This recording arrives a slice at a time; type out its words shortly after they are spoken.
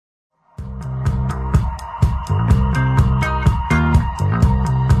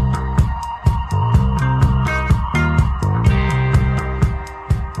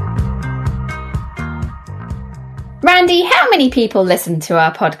many people listen to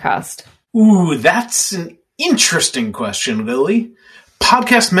our podcast? Ooh, that's an interesting question, Lily.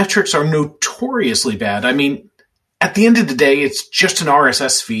 Podcast metrics are notoriously bad. I mean, at the end of the day, it's just an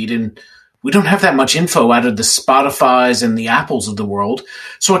RSS feed, and we don't have that much info out of the Spotifys and the Apples of the world.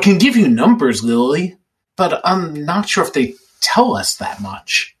 So I can give you numbers, Lily, but I'm not sure if they tell us that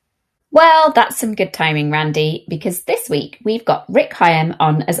much. Well, that's some good timing, Randy, because this week we've got Rick Higham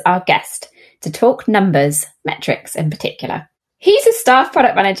on as our guest to talk numbers, metrics in particular. He's a staff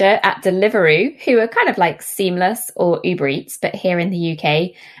product manager at Deliveroo, who are kind of like Seamless or Uber Eats, but here in the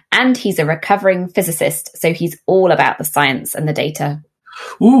UK. And he's a recovering physicist, so he's all about the science and the data.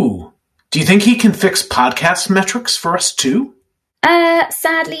 Ooh, do you think he can fix podcast metrics for us too?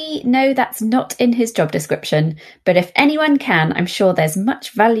 Sadly, no, that's not in his job description. But if anyone can, I'm sure there's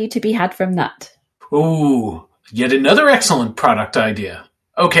much value to be had from that. Ooh, yet another excellent product idea.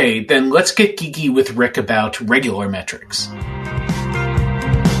 Okay, then let's get geeky with Rick about regular metrics.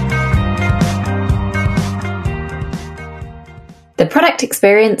 The product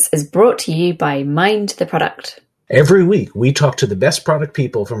experience is brought to you by Mind the Product. Every week, we talk to the best product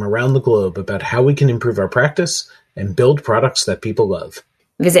people from around the globe about how we can improve our practice and build products that people love.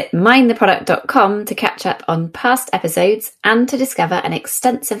 Visit mindtheproduct.com to catch up on past episodes and to discover an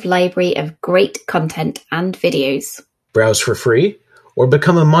extensive library of great content and videos. Browse for free or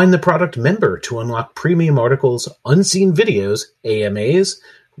become a Mind the Product member to unlock premium articles, unseen videos, AMAs,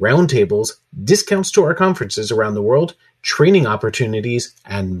 roundtables, discounts to our conferences around the world, training opportunities,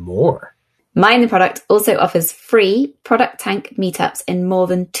 and more. Mind the Product also offers free Product Tank meetups in more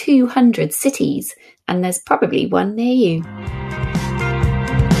than 200 cities, and there's probably one near you.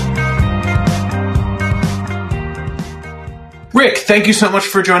 Rick, thank you so much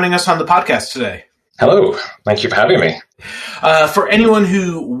for joining us on the podcast today. Hello. Thank you for having me. For anyone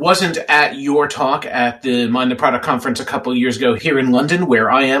who wasn't at your talk at the Mind the Product conference a couple of years ago here in London, where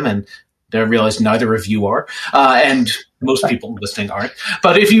I am, and I realize neither of you are, and most people listening aren't.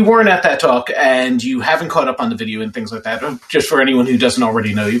 But if you weren't at that talk and you haven't caught up on the video and things like that, just for anyone who doesn't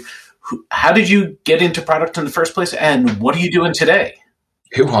already know you, how did you get into product in the first place, and what are you doing today?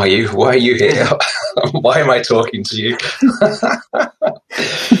 Who are you? Why are you here? Why am I talking to you?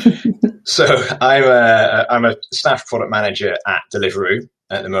 So I'm a staff product manager at Deliveroo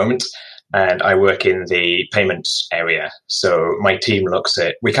at the moment, and I work in the payments area. So my team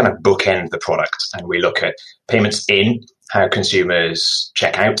we kind of bookend the product, and we look at payments in, how consumers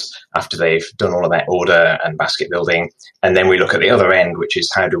check out after they've done all of their order and basket building. And then we look at the other end, which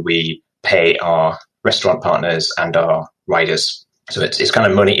is how do we pay our restaurant partners and our riders. So it's kind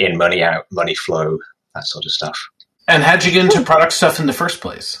of money in, money out, money flow, that sort of stuff. And how'd you get into product stuff in the first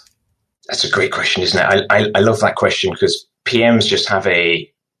place? That's a great question, isn't it? I love that question because PMs just have a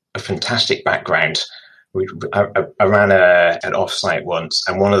fantastic background. I ran an offsite once,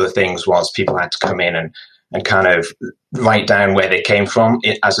 and one of the things was people had to come in and kind of write down where they came from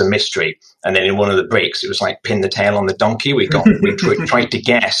as a mystery. And then in one of the breaks, it was like pin the tail on the donkey. We tried to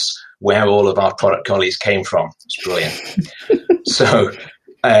guess where all of our product colleagues came from. It's brilliant. So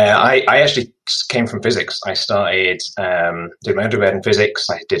I actually came from physics. I started, did my undergrad in physics.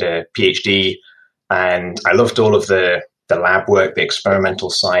 I did a PhD, and I loved all of the lab work, the experimental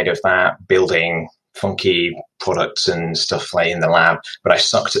side of that, building funky products and stuff like in the lab, but I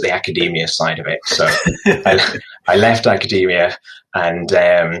sucked at the academia side of it. So I left academia, and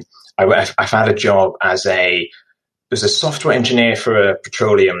I've had a job as a software engineer for a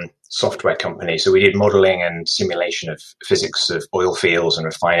petroleum software company. So we did modeling and simulation of physics of oil fields and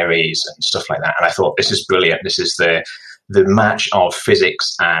refineries and stuff like that. And I thought, this is brilliant. This is the match of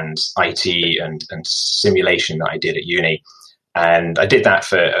physics and IT and simulation that I did at uni. And I did that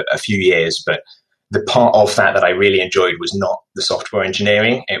for a few years, but the part of that I really enjoyed was not the software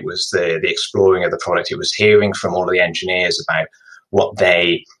engineering. It was the exploring of the product. It was hearing from all of the engineers about what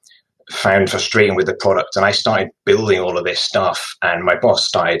they found frustrating with the product. And I started building all of this stuff, and my boss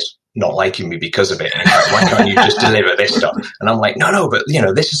started not liking me because of it. And he's like, why can't you just deliver this stuff? And I'm like, no, but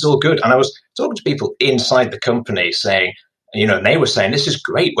this is all good. And I was talking to people inside the company saying, and they were saying, this is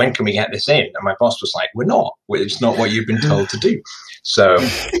great. When can we get this in? And my boss was like, we're not. It's not what you've been told to do. So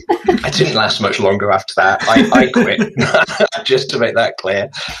I didn't last much longer after that. I quit, just to make that clear.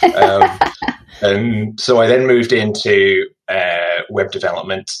 And so I then moved into web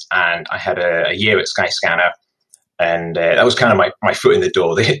development, and I had a year at Skyscanner. And that was kind of my foot in the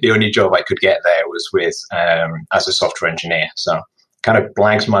door. The only job I could get there was with as a software engineer. So kind of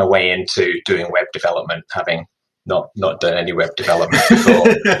blanked my way into doing web development, having not done any web development before.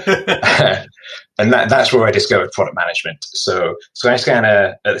 And that's where I discovered product management. So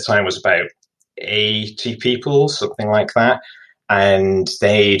Skyscanner at the time was about 80 people, something like that. And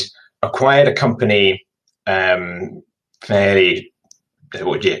they'd acquired a company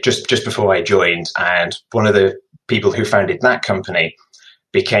just before I joined. And one of the people who founded that company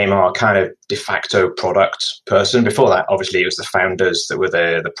became our kind of de facto product person. Before that, obviously, it was the founders that were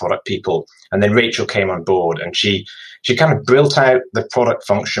the product people. And then Rachel came on board, and she kind of built out the product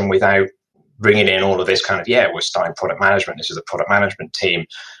function without bringing in all of this kind of, we're starting product management. This is a product management team.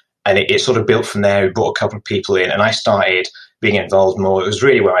 And it sort of built from there. We brought a couple of people in, and I started being involved more. It was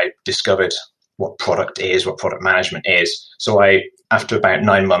really where I discovered what product is, what product management is. So after about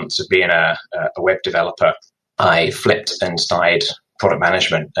 9 months of being a web developer, I flipped and started product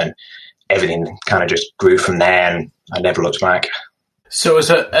management, and everything kind of just grew from there, and I never looked back. So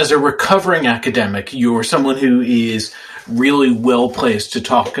as a recovering academic, you're someone who is really well placed to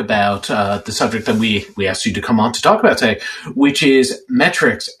talk about the subject that we asked you to come on to talk about today, which is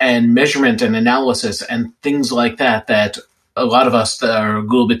metrics and measurement and analysis and things like that a lot of us that are a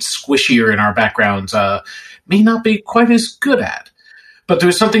little bit squishier in our backgrounds may not be quite as good at. But there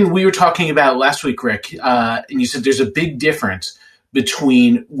was something we were talking about last week, Rick, and you said there's a big difference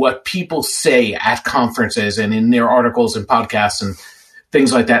between what people say at conferences and in their articles and podcasts and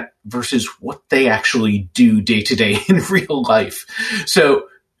things like that versus what they actually do day to day in real life. So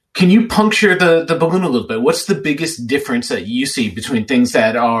can you puncture the balloon a little bit? What's the biggest difference that you see between things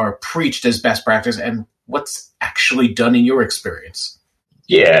that are preached as best practice and what's actually done in your experience?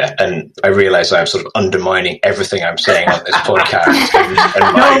 Yeah, and I realize I'm sort of undermining everything I'm saying on this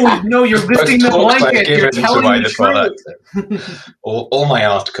podcast. No, you're lifting the blanket. You're telling the truth. all my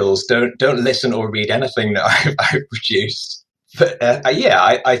articles, don't listen or read anything that I've produced. But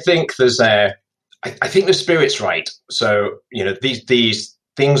I think I think the spirit's right. So these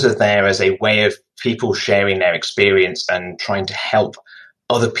things are there as a way of people sharing their experience and trying to help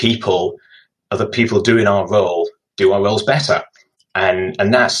other people doing our role do our roles better.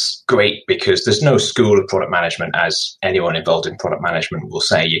 And that's great because there's no school of product management, as anyone involved in product management will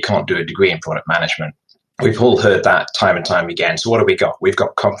say. You can't do a degree in product management. We've all heard that time and time again. So what have we got? We've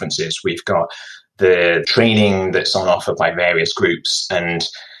got conferences. We've got the training that's on offer by various groups. And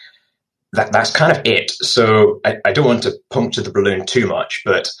that's kind of it. So I don't want to puncture the balloon too much,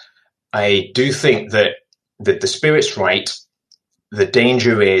 but I do think that the spirit's right. The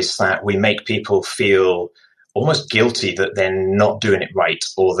danger is that we make people feel almost guilty that they're not doing it right,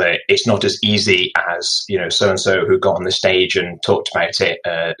 or that it's not as easy as, so-and-so who got on the stage and talked about it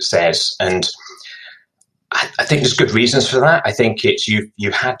says. And I think there's good reasons for that. I think it's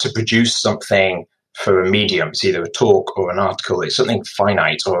you had to produce something for a medium. It's either a talk or an article. It's something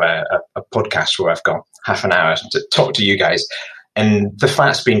finite, or a podcast where I've got half an hour to talk to you guys. And the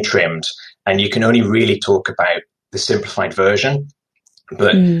fat's been trimmed, and you can only really talk about the simplified version.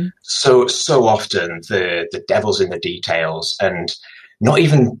 But so often the devil's in the details, and not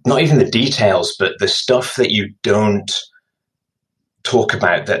even the details, but the stuff that you don't talk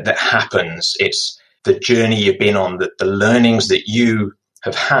about that happens. It's the journey you've been on, the learnings that you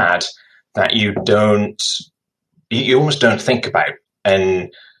have had that you almost don't think about. And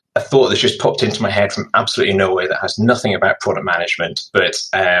a thought that's just popped into my head from absolutely nowhere that has nothing about product management. But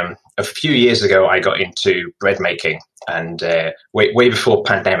a few years ago, I got into bread making, and way before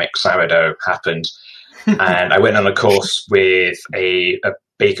pandemic sourdough happened. And I went on a course with a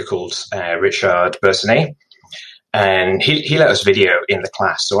baker called Richard Bersonet, and he let us video in the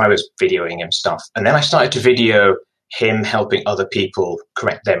class. So I was videoing him stuff. And then I started to video him helping other people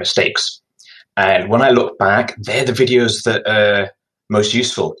correct their mistakes. And when I look back, they're the videos that are most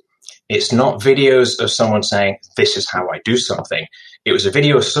useful. It's not videos of someone saying, this is how I do something. It was a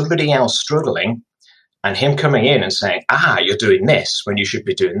video of somebody else struggling and him coming in and saying, you're doing this when you should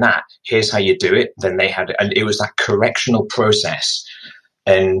be doing that. Here's how you do it. Then they had, and it was that correctional process.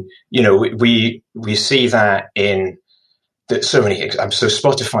 And, we see that in so many, so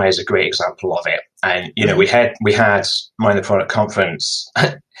Spotify is a great example of it. And, we had Mind the Product conference,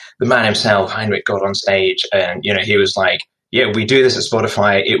 the man himself, Heinrich, got on stage, and, he was like, yeah, we do this at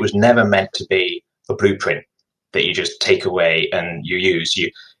Spotify. It was never meant to be a blueprint that you just take away and you use.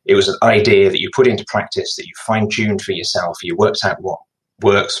 It was an idea that you put into practice, that you fine-tuned for yourself. You worked out what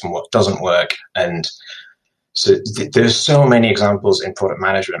works from what doesn't work. And so there's so many examples in product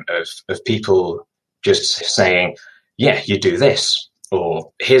management of people just saying, yeah, you do this,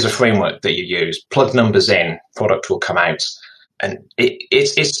 or here's a framework that you use, plug numbers in, product will come out. And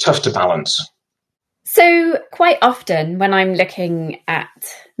it's tough to balance. So quite often when I'm looking at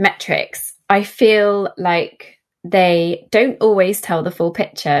metrics, I feel like they don't always tell the full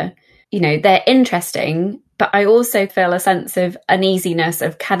picture. They're interesting, but I also feel a sense of uneasiness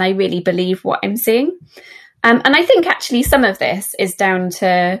of, can I really believe what I'm seeing? And I think actually some of this is down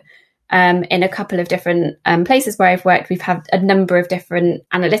to, in a couple of different places where I've worked, we've had a number of different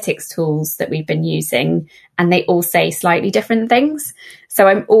analytics tools that we've been using, and they all say slightly different things. So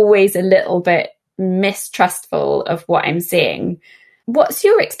I'm always a little bit mistrustful of what I'm seeing. What's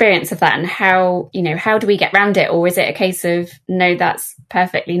your experience of that, and how do we get around it? Or is it a case of, no, that's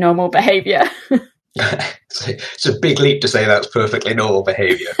perfectly normal behavior? It's a big leap to say that's perfectly normal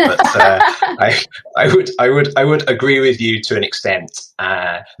behaviour, but I would agree with you to an extent.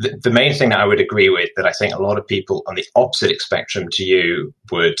 The main thing that I would agree with, that I think a lot of people on the opposite spectrum to you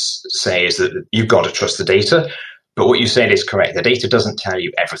would say, is that you've got to trust the data. But what you said is correct. The data doesn't tell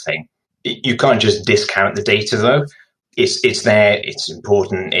you everything. You can't just discount the data, though. It's there. It's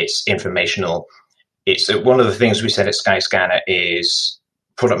important. It's informational. It's one of the things we said at Skyscanner is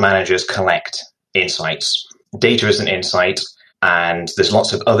product managers collect insights. Data is an insight, and there's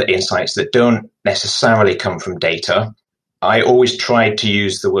lots of other insights that don't necessarily come from data. I always tried to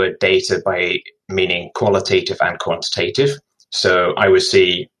use the word data by meaning qualitative and quantitative. So I would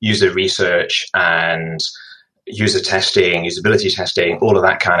see user research and user testing, usability testing, all of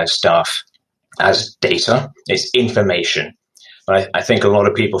that kind of stuff as data. It's information. But I think a lot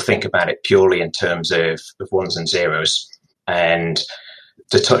of people think about it purely in terms of ones and zeros. And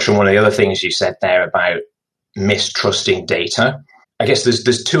to touch on one of the other things you said there about mistrusting data, I guess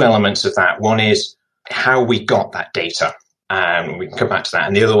there's two elements of that. One is how we got that data, and we can come back to that.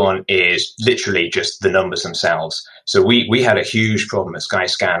 And the other one is literally just the numbers themselves. So we had a huge problem at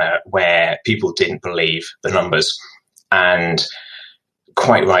Skyscanner where people didn't believe the numbers, and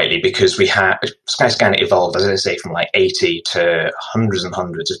quite rightly, because we had Skyscanner evolved, as I say, from like 80 to hundreds and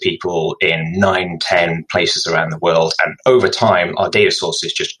hundreds of people in 9-10 places around the world. And over time, our data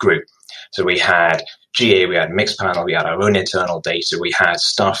sources just grew. So we had GA, we had Mixpanel, we had our own internal data, we had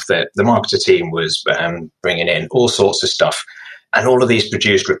stuff that the marketer team was bringing in, all sorts of stuff. And all of these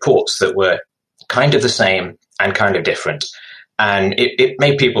produced reports that were kind of the same and kind of different. And it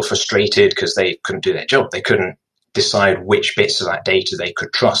made people frustrated because they couldn't do their job. They couldn't decide which bits of that data they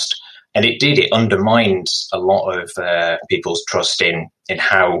could trust. And it undermined a lot of people's trust in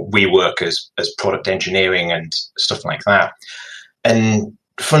how we work as product engineering and stuff like that. And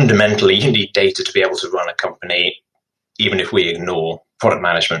fundamentally, you need data to be able to run a company, even if we ignore product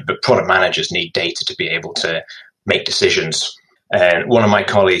management. But product managers need data to be able to make decisions. And one of my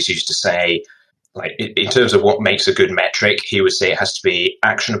colleagues used to say, like, in terms of what makes a good metric, he would say it has to be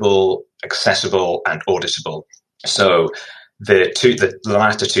actionable, accessible, and auditable. So the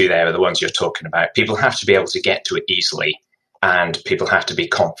latter two there are the ones you're talking about. People have to be able to get to it easily, and people have to be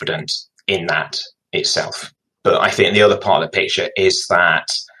confident in that itself. But I think the other part of the picture is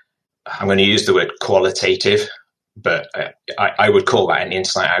that I'm going to use the word qualitative, but I would call that an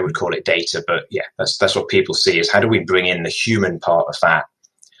insight. I would call it data. But yeah, that's what people see, is how do we bring in the human part of that?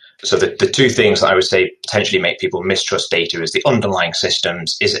 So the two things that I would say potentially make people mistrust data is the underlying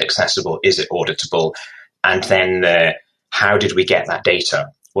systems. Is it accessible? Is it auditable? And then how did we get that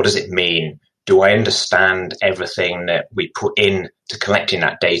data? What does it mean? Do I understand everything that we put in to collecting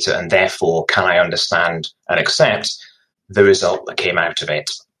that data? And therefore, can I understand and accept the result that came out of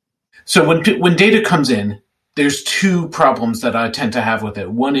it? So when data comes in, there's two problems that I tend to have with it.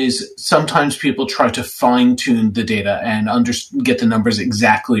 One is sometimes people try to fine-tune the data and get the numbers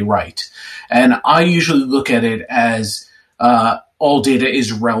exactly right. And I usually look at it as all data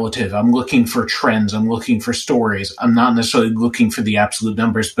is relative. I'm looking for trends. I'm looking for stories. I'm not necessarily looking for the absolute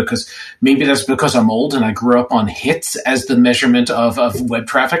numbers, because maybe that's because I'm old and I grew up on hits as the measurement of web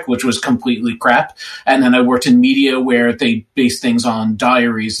traffic, which was completely crap. And then I worked in media where they base things on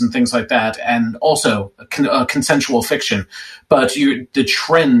diaries and things like that, and also consensual fiction. But the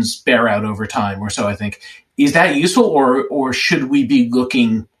trends bear out over time, or so I think. Is that useful, or should we be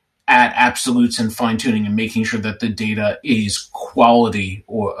looking at absolutes and fine-tuning and making sure that the data is quality,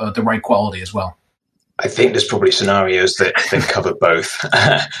 or the right quality as well? I think there's probably scenarios that cover both.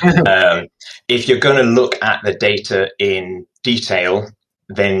 If you're going to look at the data in detail,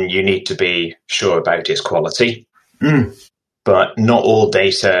 then you need to be sure about its quality. But not all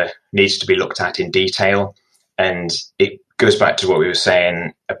data needs to be looked at in detail. And it goes back to what we were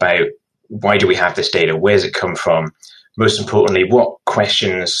saying about why do we have this data? Where does it come from? Most importantly, what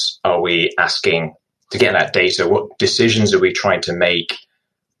questions are we asking to get that data? What decisions are we trying to make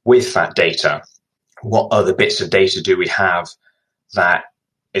with that data? What other bits of data do we have that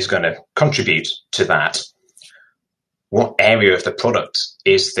is going to contribute to that? What area of the product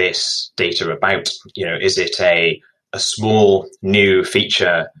is this data about? Is it a small new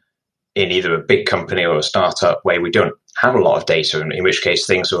feature in either a big company or a startup where we don't have a lot of data, in which case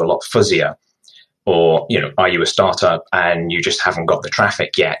things are a lot fuzzier? Or, are you a startup and you just haven't got the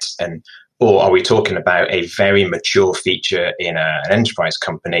traffic yet? Or are we talking about a very mature feature in an enterprise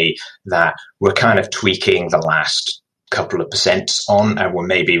company that we're kind of tweaking the last couple of percent on, and we're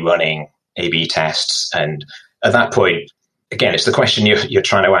maybe running A/B tests? And at that point, again, it's the question you're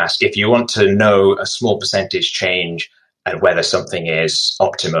trying to ask. If you want to know a small percentage change and whether something is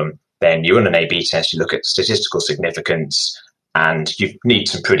optimum, then you run an A/B test, you look at statistical significance, and you need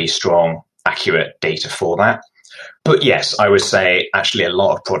some pretty strong, accurate data for that. But yes, I would say actually a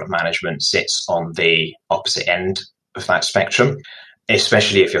lot of product management sits on the opposite end of that spectrum,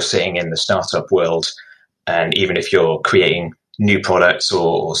 especially if you're sitting in the startup world, and even if you're creating new products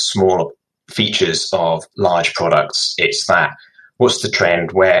or small features of large products. It's that, what's the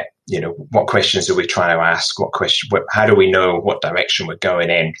trend? Where, what questions are we trying to ask? How do we know what direction we're going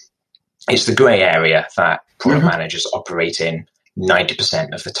in? It's the gray area that product managers operate in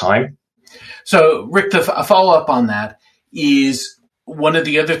 90% of the time. So, Rick, a follow-up on that is one of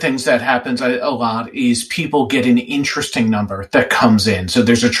the other things that happens a lot is people get an interesting number that comes in. So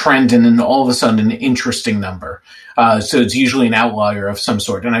there's a trend and then all of a sudden an interesting number. So it's usually an outlier of some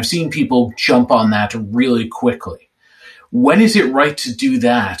sort. And I've seen people jump on that really quickly. When is it right to do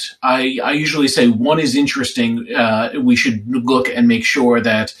that? I usually say one is interesting. We should look and make sure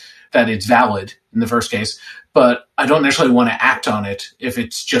that it's valid in the first case. But I don't necessarily want to act on it if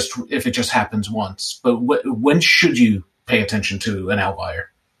it just happens once. But when should you pay attention to an outlier?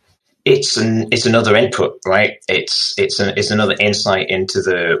 It's another input, right? It's another insight into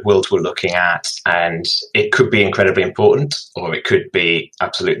the world we're looking at, and it could be incredibly important, or it could be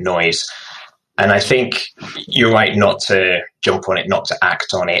absolute noise. And I think you're right not to jump on it, not to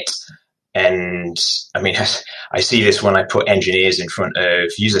act on it. And I mean, I see this when I put engineers in front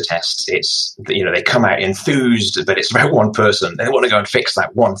of user tests. It's, they come out enthused, but it's about one person. They want to go and fix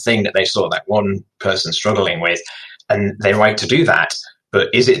that one thing that they saw that one person struggling with. And they're right to do that. But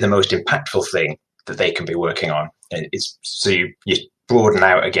is it the most impactful thing that they can be working on? And so you broaden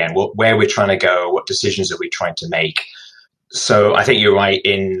out again where we're trying to go, what decisions are we trying to make? So I think you're right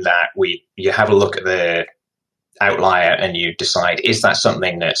in that you have a look at the outlier and you decide, is that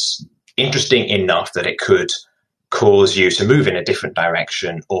something that's interesting enough that it could cause you to move in a different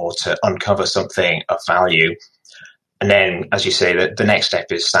direction or to uncover something of value? And then, as you say, the next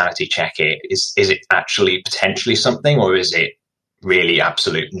step is sanity check it. Is it actually potentially something, or is it really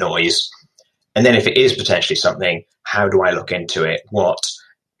absolute noise? And then if it is potentially something, how do I look into it? What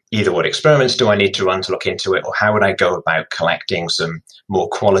experiments do I need to run to look into it, or how would I go about collecting some more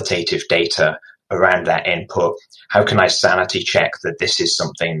qualitative data around that input? How can I sanity check that this is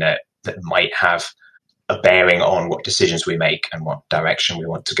something that might have a bearing on what decisions we make and what direction we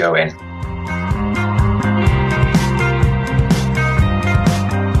want to go in?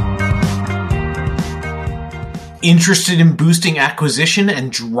 Interested in boosting acquisition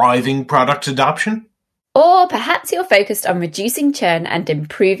and driving product adoption? Or perhaps you're focused on reducing churn and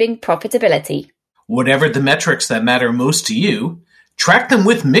improving profitability. Whatever the metrics that matter most to you, track them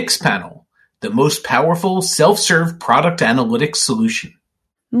with Mixpanel, the most powerful self-serve product analytics solution.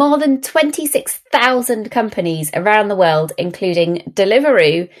 More than 26,000 companies around the world, including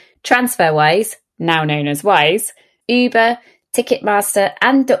Deliveroo, TransferWise, now known as Wise, Uber, Ticketmaster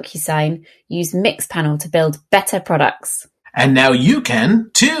and DocuSign, use Mixpanel to build better products. And now you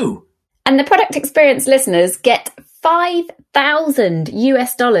can too. And the Product Experience listeners get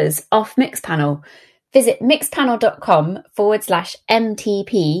 $5,000 off Mixpanel. Visit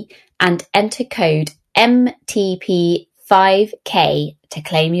mixpanel.com/MTP and enter code MTP5K to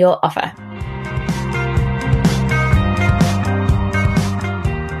claim your offer.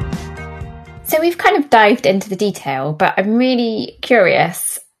 So we've kind of dived into the detail, but I'm really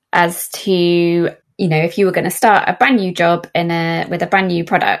curious as to, if you were going to start a brand new job with a brand new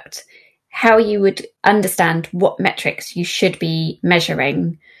product, how you would understand what metrics you should be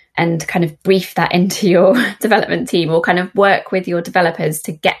measuring and kind of brief that into your development team or kind of work with your developers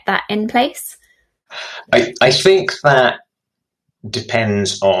to get that in place? I think that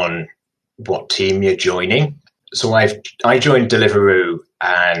depends on what team you're joining. So I joined Deliveroo,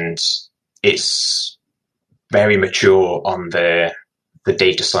 and it's very mature on the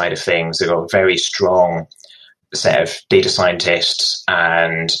data side of things. They've got a very strong set of data scientists,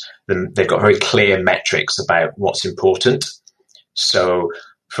 and they've got very clear metrics about what's important. So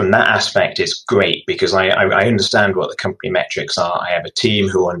from that aspect, it's great because I understand what the company metrics are. I have a team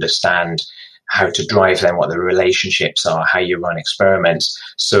who understand how to drive them, what the relationships are, how you run experiments.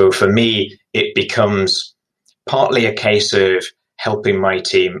 So for me, it becomes partly a case of, helping my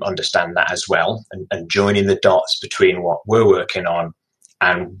team understand that as well, and joining the dots between what we're working on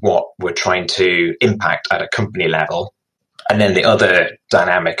and what we're trying to impact at a company level. And then the other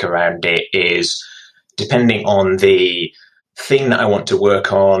dynamic around it is, depending on the thing that I want to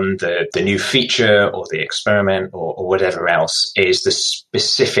work on, the new feature or the experiment or whatever else, is the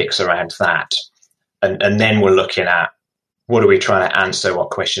specifics around that. And then we're looking at, what are we trying to answer? What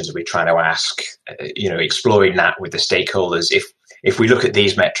questions are we trying to ask? Exploring that with the stakeholders. If we look at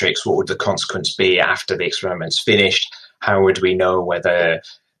these metrics, what would the consequence be after the experiment's finished? How would we know whether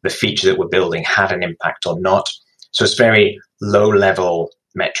the feature that we're building had an impact or not? So it's very low-level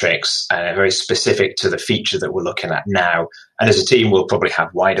metrics, very specific to the feature that we're looking at now. And as a team, we'll probably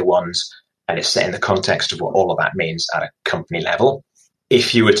have wider ones, and it's set in the context of what all of that means at a company level.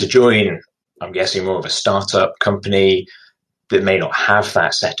 If you were to join, I'm guessing, more of a startup company that may not have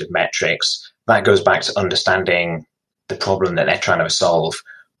that set of metrics, that goes back to understanding the problem that they're trying to solve.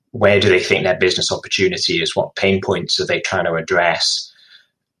 Where do they think their business opportunity is? What pain points are they trying to address?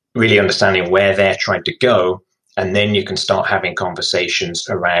 Really understanding where they're trying to go. And then you can start having conversations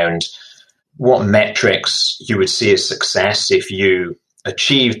around what metrics you would see as success if you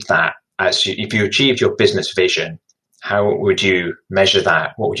achieved that. If you achieved your business vision, how would you measure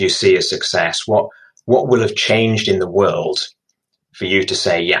that? What would you see as success? What will have changed in the world for you to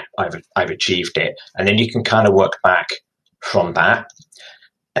say, yeah, I've achieved it? And then you can kind of work back from that.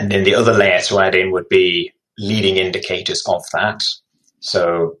 And then the other layer to add in would be leading indicators of that.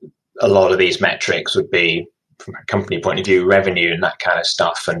 So a lot of these metrics would be, from a company point of view, revenue and that kind of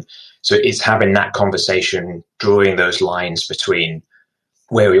stuff. And so it's having that conversation, drawing those lines between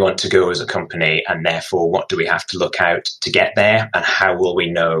where we want to go as a company, and therefore what do we have to look out to get there, and how will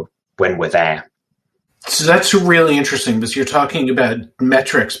we know when we're there. So that's really interesting, because you're talking about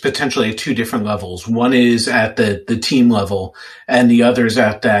metrics potentially at two different levels. One is at the team level, and the other is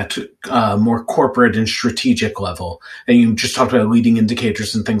at that more corporate and strategic level. And you just talked about leading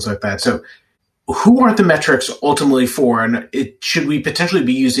indicators and things like that. So who are the metrics ultimately for? And should we potentially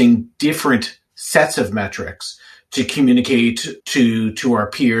be using different sets of metrics to communicate to our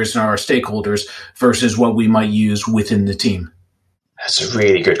peers and our stakeholders versus what we might use within the team? That's a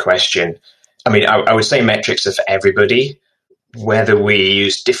really good question. I mean, I would say metrics are for everybody. Whether we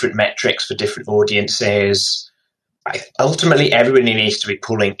use different metrics for different audiences, ultimately everybody needs to be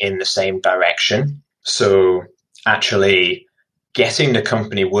pulling in the same direction. So actually getting the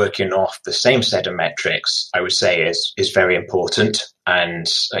company working off the same set of metrics, I would say, is very important. And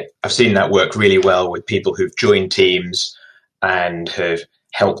I've seen that work really well with people who've joined teams and have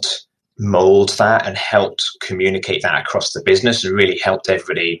helped mold that and helped communicate that across the business, and really helped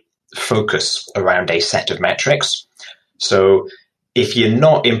everybody focus around a set of metrics. So if you're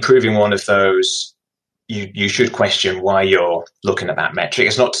not improving one of those, you should question why you're looking at that metric.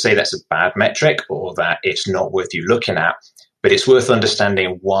 It's not to say that's a bad metric or that it's not worth you looking at, but it's worth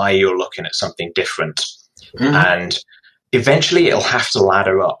understanding why you're looking at something different. Mm-hmm. And eventually it'll have to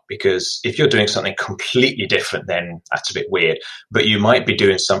ladder up, because if you're doing something completely different, then that's a bit weird. But you might be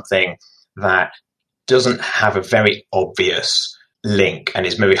doing something that doesn't have a very obvious link and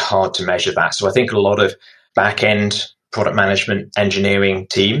is very hard to measure that. So I think a lot of back-end product management engineering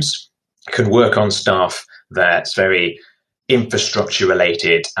teams can work on stuff that's very infrastructure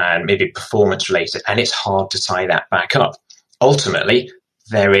related and maybe performance related, and it's hard to tie that back up. Ultimately,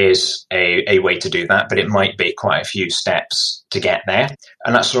 there is a way to do that, but it might be quite a few steps to get there.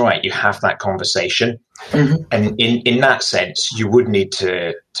 And that's all right. You have that conversation. Mm-hmm. And in that sense, you would need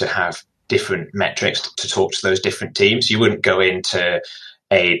to have different metrics to talk to those different teams. You wouldn't go into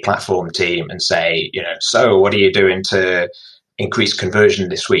a platform team and say, so what are you doing to increase conversion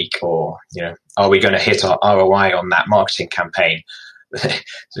this week? Or, are we going to hit our ROI on that marketing campaign?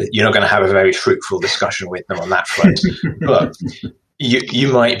 You're not going to have a very fruitful discussion with them on that front. But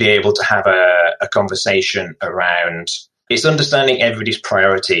you might be able to have a conversation around, it's understanding everybody's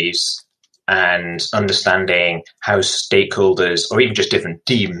priorities and understanding how stakeholders or even just different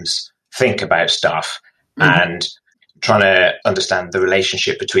teams think about stuff, and trying to understand the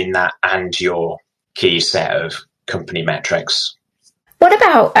relationship between that and your key set of company metrics. What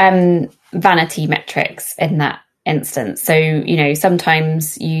about vanity metrics in that instance? So,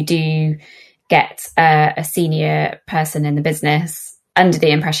 sometimes you do get a senior person in the business under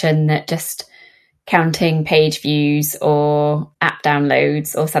the impression that just counting page views or app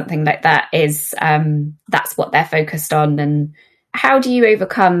downloads or something like that is that's what they're focused on. And how do you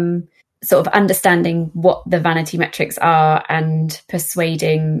overcome sort of understanding what the vanity metrics are and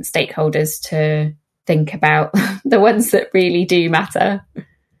persuading stakeholders to think about the ones that really do matter?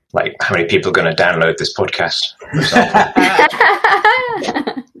 like how many people are going to download this podcast, for example.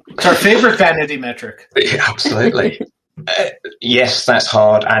 It's our favorite vanity metric. Yeah, absolutely. Yes, that's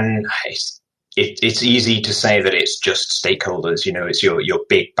hard. And it's easy to say that it's just stakeholders. It's your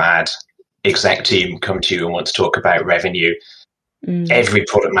big bad exec team come to you and want to talk about revenue. Every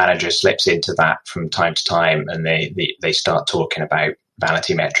product manager slips into that from time to time, and they start talking about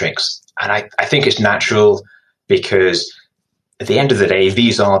vanity metrics. And I think it's natural, because at the end of the day,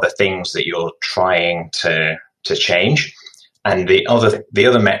 these are the things that you're trying to change. And the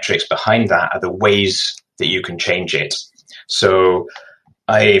other metrics behind that are the ways that you can change it. So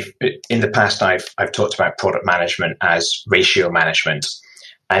in the past, I've talked about product management as ratio management,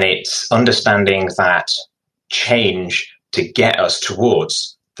 and it's understanding that change to get us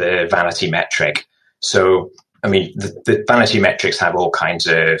towards the vanity metric. So, I mean, the vanity metrics have all kinds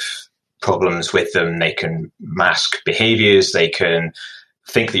of problems with them. They can mask behaviors. They can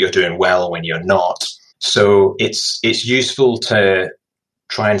think that you're doing well when you're not. So it's useful to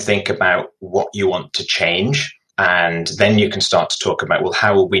try and think about what you want to change. And then you can start to talk about, well,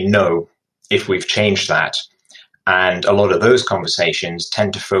 how will we know if we've changed that? And a lot of those conversations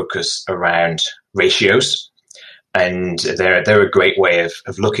tend to focus around ratios. And they're a great way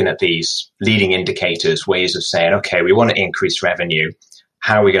of looking at these leading indicators, ways of saying, okay, we want to increase revenue.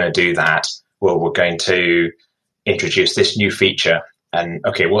 How are we going to do that? Well, we're going to introduce this new feature. And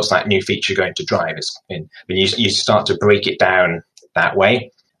okay, what's that new feature going to drive? You start to break it down that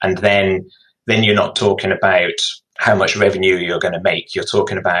way. And then you're not talking about how much revenue you're going to make. You're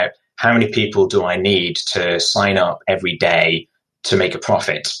talking about how many people do I need to sign up every day to make a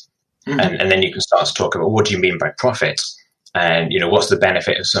profit? Mm-hmm. And then you can start to talk about, what do you mean by profit? And, what's the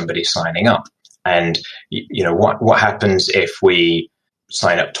benefit of somebody signing up? And, what happens if we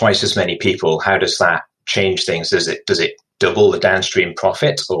sign up twice as many people? How does that change things? Does it double the downstream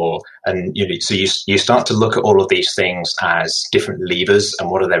profit? So you start to look at all of these things as different levers, and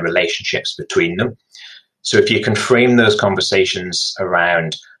what are their relationships between them. So if you can frame those conversations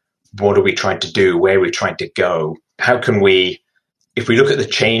around what are we trying to do, where are we trying to go, how can we, if we look at the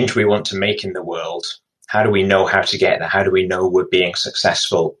change we want to make in the world, how do we know how to get there? How do we know we're being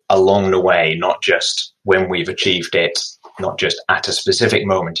successful along the way, not just when we've achieved it, not just at a specific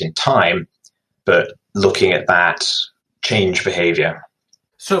moment in time, but looking at that change behavior?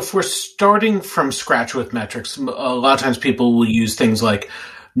 So if we're starting from scratch with metrics, a lot of times people will use things like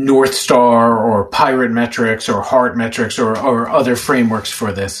North Star or Pirate metrics or Heart metrics or other frameworks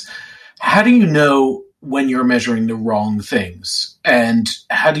for this. How do you know when you're measuring the wrong things, and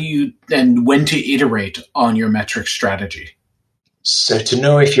when to iterate on your metric strategy? So to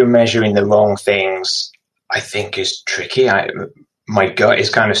know if you're measuring the wrong things, I think is tricky. My gut is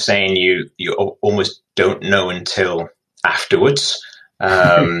kind of saying you almost don't know until afterwards.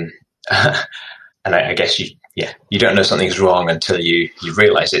 And I guess you don't know something's wrong until you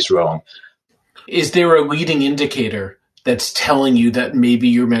realize it's wrong. Is there a leading indicator that's telling you that maybe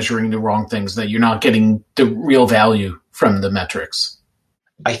you're measuring the wrong things, that you're not getting the real value from the metrics?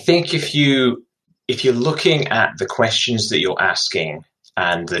 I think if you're looking at the questions that you're asking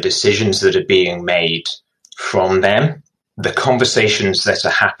and the decisions that are being made from them, the conversations that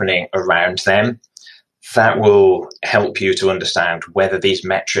are happening around them, that will help you to understand whether these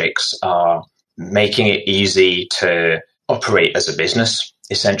metrics are making it easy to operate as a business,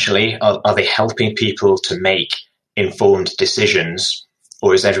 essentially. Are they helping people to make informed decisions,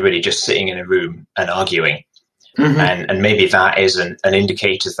 or is everybody just sitting in a room and arguing? Mm-hmm. And maybe that is an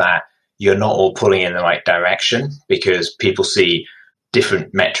indicator that you're not all pulling in the right direction, because people see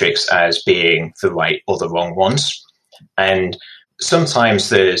different metrics as being the right or the wrong ones. And sometimes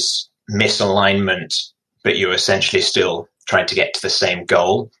there's misalignment, but you're essentially still trying to get to the same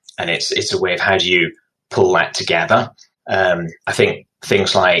goal. And it's a way of how do you pull that together. I think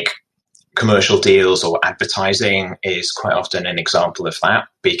things like commercial deals or advertising is quite often an example of that,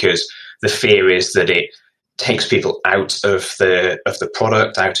 because the fear is that it takes people out of the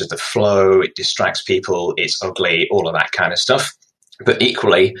product, out of the flow, it distracts people, it's ugly, all of that kind of stuff. But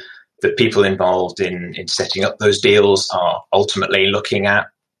equally, the people involved in setting up those deals are ultimately looking at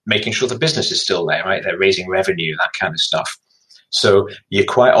making sure the business is still there, right? They're raising revenue, that kind of stuff. So you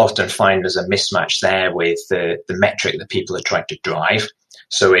quite often find there's a mismatch there with the metric that people are trying to drive.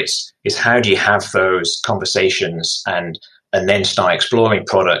 So it's how do you have those conversations and then start exploring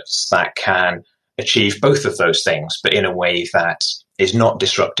products that can achieve both of those things, but in a way that is not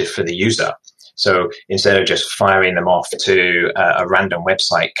disruptive for the user. So instead of just firing them off to a random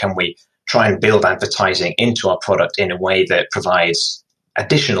website, can we try and build advertising into our product in a way that provides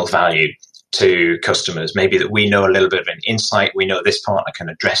additional value to customers. Maybe that we know a little bit of an insight, we know this partner can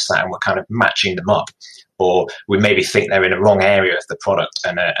address that, and we're kind of matching them up. Or we maybe think they're in a wrong area of the product,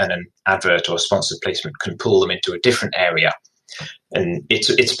 and an advert or a sponsored placement can pull them into a different area. And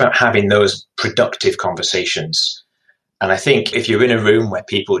it's about having those productive conversations. And I think if you're in a room where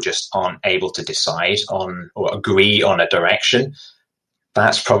people just aren't able to decide on or agree on a direction,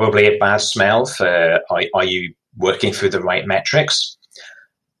 that's probably a bad smell for are you working through the right metrics?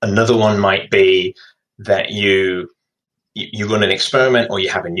 Another one might be that you run an experiment or you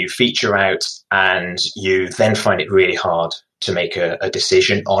have a new feature out and you then find it really hard to make a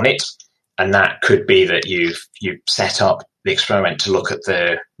decision on it. And that could be that you've set up the experiment to look at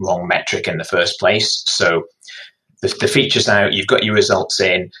the wrong metric in the first place. So the feature's out, you've got your results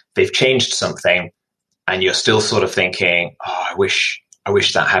in, they've changed something, and you're still sort of thinking, oh, I wish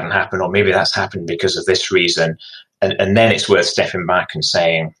that hadn't happened, or maybe that's happened because of this reason. And then it's worth stepping back and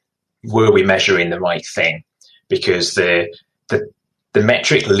saying, were we measuring the right thing? Because the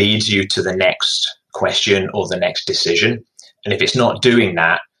metric leads you to the next question or the next decision. And if it's not doing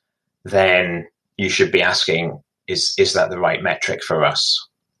that, then you should be asking, is that the right metric for us?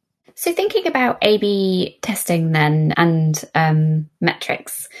 So thinking about A/B testing then and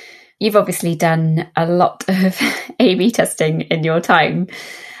metrics, you've obviously done a lot of A/B testing in your time.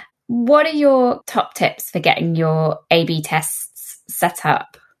 What are your top tips for getting your A/B tests set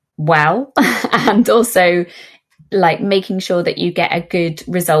up well and also like making sure that you get a good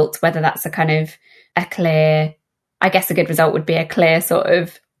result, whether that's a kind of a clear, I guess a good result would be a clear sort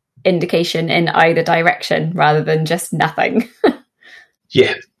of indication in either direction rather than just nothing?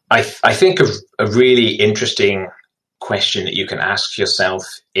 Yeah, I think a really interesting question that you can ask yourself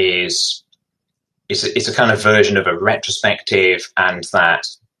is it's a kind of version of a retrospective, and that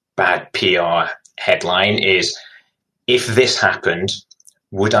bad PR headline is, if this happened,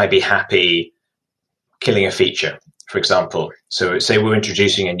 would I be happy killing a feature, for example? So say we're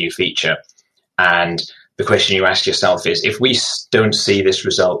introducing a new feature, and the question you ask yourself is, if we don't see this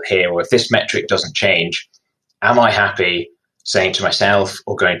result here, or if this metric doesn't change, am I happy saying to myself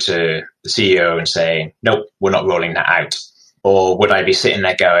or going to the CEO and saying, nope, we're not rolling that out? Or would I be sitting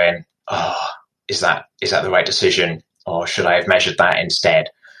there going, oh, is that the right decision? Or should I have measured that instead?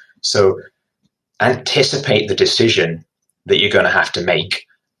 So anticipate the decision that you're going to have to make,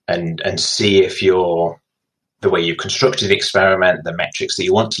 and see if the way you constructed the experiment, the metrics that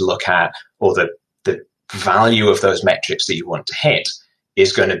you want to look at, or the value of those metrics that you want to hit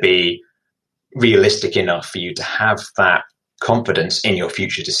is going to be realistic enough for you to have that confidence in your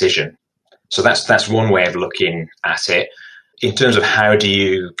future decision. So that's one way of looking at it. In terms of how do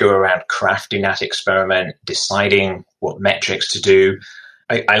you go around crafting that experiment, deciding what metrics to do,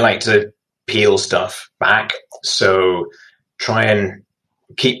 I like to peel stuff back. So try and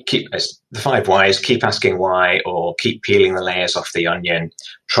keep the 5 whys, keep asking why, or keep peeling the layers off the onion.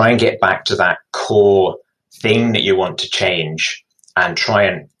 Try and get back to that core thing that you want to change, and try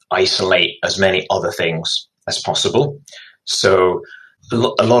and isolate as many other things as possible. So a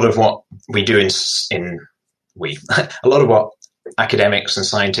lot of what we do a lot of what academics and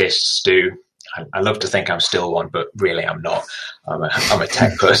scientists do, I love to think I'm still one, but really I'm not. I'm a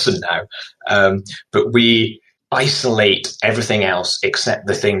tech person now. But we isolate everything else except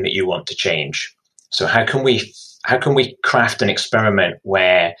the thing that you want to change. So how can we craft an experiment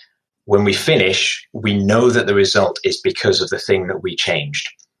where when we finish, we know that the result is because of the thing that we changed?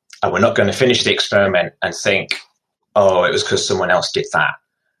 And we're not going to finish the experiment and think, oh, it was because someone else did that.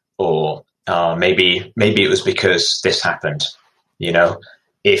 Or maybe it was because this happened. You know,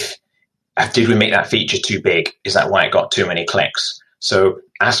 did we make that feature too big? Is that why it got too many clicks? So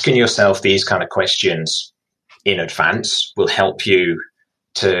asking yourself these kind of questions in advance will help you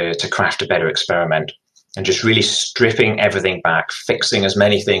to craft a better experiment, and just really stripping everything back, fixing as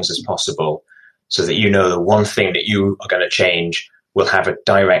many things as possible so that you know the one thing that you are going to change will have a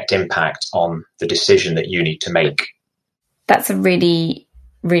direct impact on the decision that you need to make. That's a really,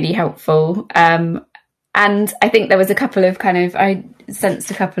 really helpful. And I think there was a couple of I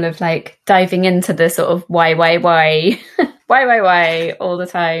sensed a couple of like diving into the sort of why all the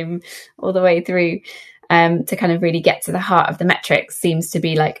time, all the way through, to kind of really get to the heart of the metrics seems to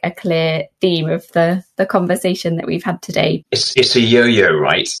be like a clear theme of the conversation that we've had today. It's a yo-yo,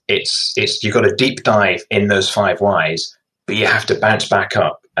 right? It's you've got a deep dive in those 5 whys, but you have to bounce back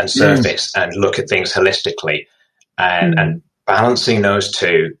up and surface and look at things holistically. And balancing those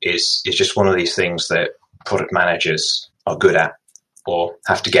two is just one of these things that product managers are good at, or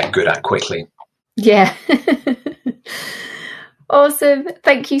have to get good at quickly. Yeah. Awesome.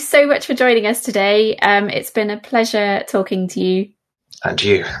 Thank you so much for joining us today. It's been a pleasure talking to you. And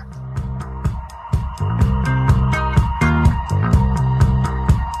you.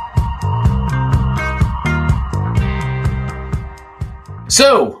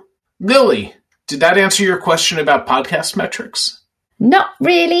 So, Lily, did that answer your question about podcast metrics? Not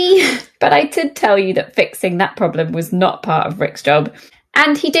really, but I did tell you that fixing that problem was not part of Rick's job.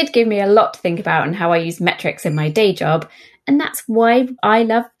 And he did give me a lot to think about on how I use metrics in my day job. And that's why I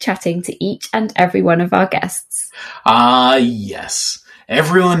love chatting to each and every one of our guests. Ah, yes.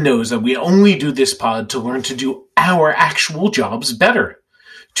 Everyone knows that we only do this pod to learn to do our actual jobs better.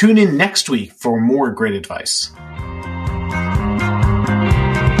 Tune in next week for more great advice.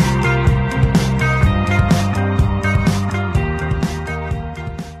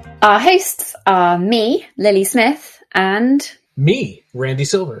 Our hosts are me, Lily Smith, and Me, Randy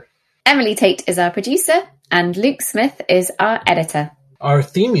Silver. Emily Tate is our producer, and Luke Smith is our editor. Our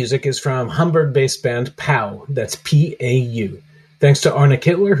theme music is from Hamburg-based band POW, that's P-A-U. Thanks to Arne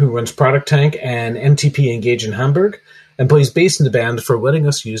Kittler, who runs Product Tank and MTP Engage in Hamburg, and plays bass in the band, for letting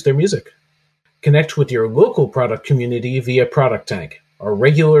us use their music. Connect with your local product community via Product Tank, our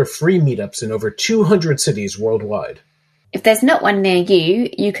regular free meetups in over 200 cities worldwide. If there's not one near you,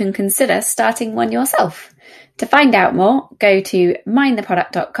 you can consider starting one yourself. To find out more, go to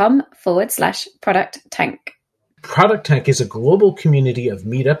mindtheproduct.com/product tank. Product Tank is a global community of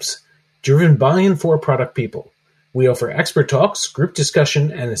meetups driven by and for product people. We offer expert talks, group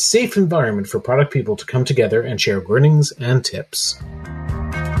discussion, and a safe environment for product people to come together and share learnings and tips.